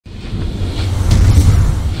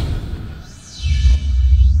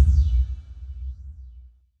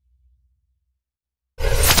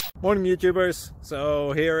Morning YouTubers.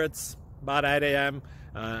 So here it's about 8 a.m.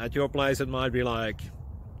 At your place it might be like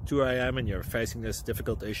 2 a.m. and you're facing this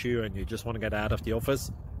difficult issue and you just want to get out of the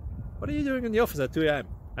office. What are you doing in the office at 2 a.m.?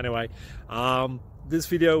 Anyway, this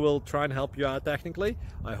video will try and help you out technically.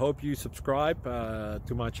 I hope you subscribe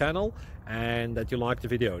to my channel and that you like the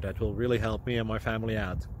video. That will really help me and my family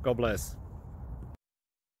out. God bless.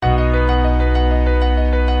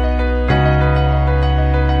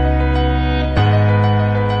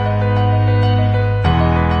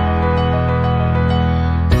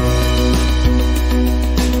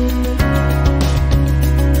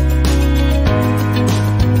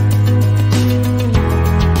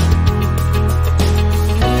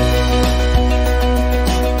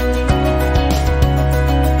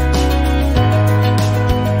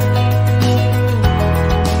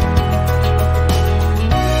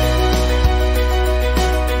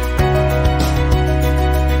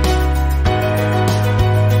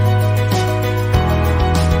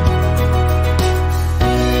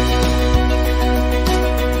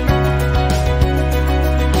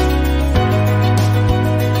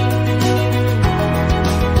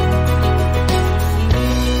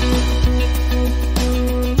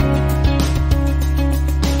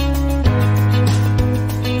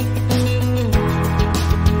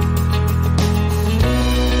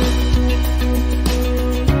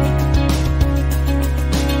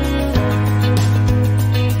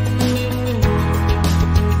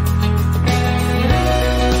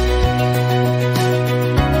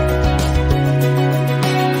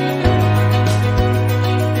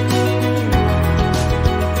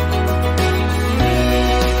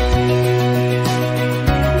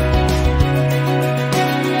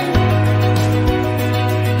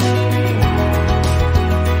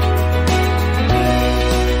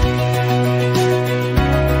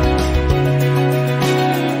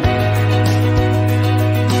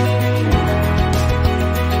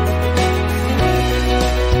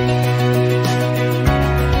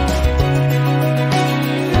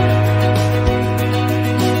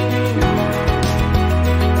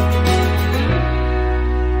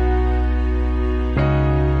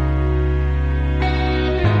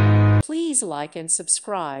 Please like and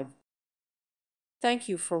subscribe. Thank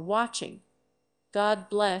you for watching. God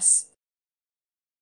bless.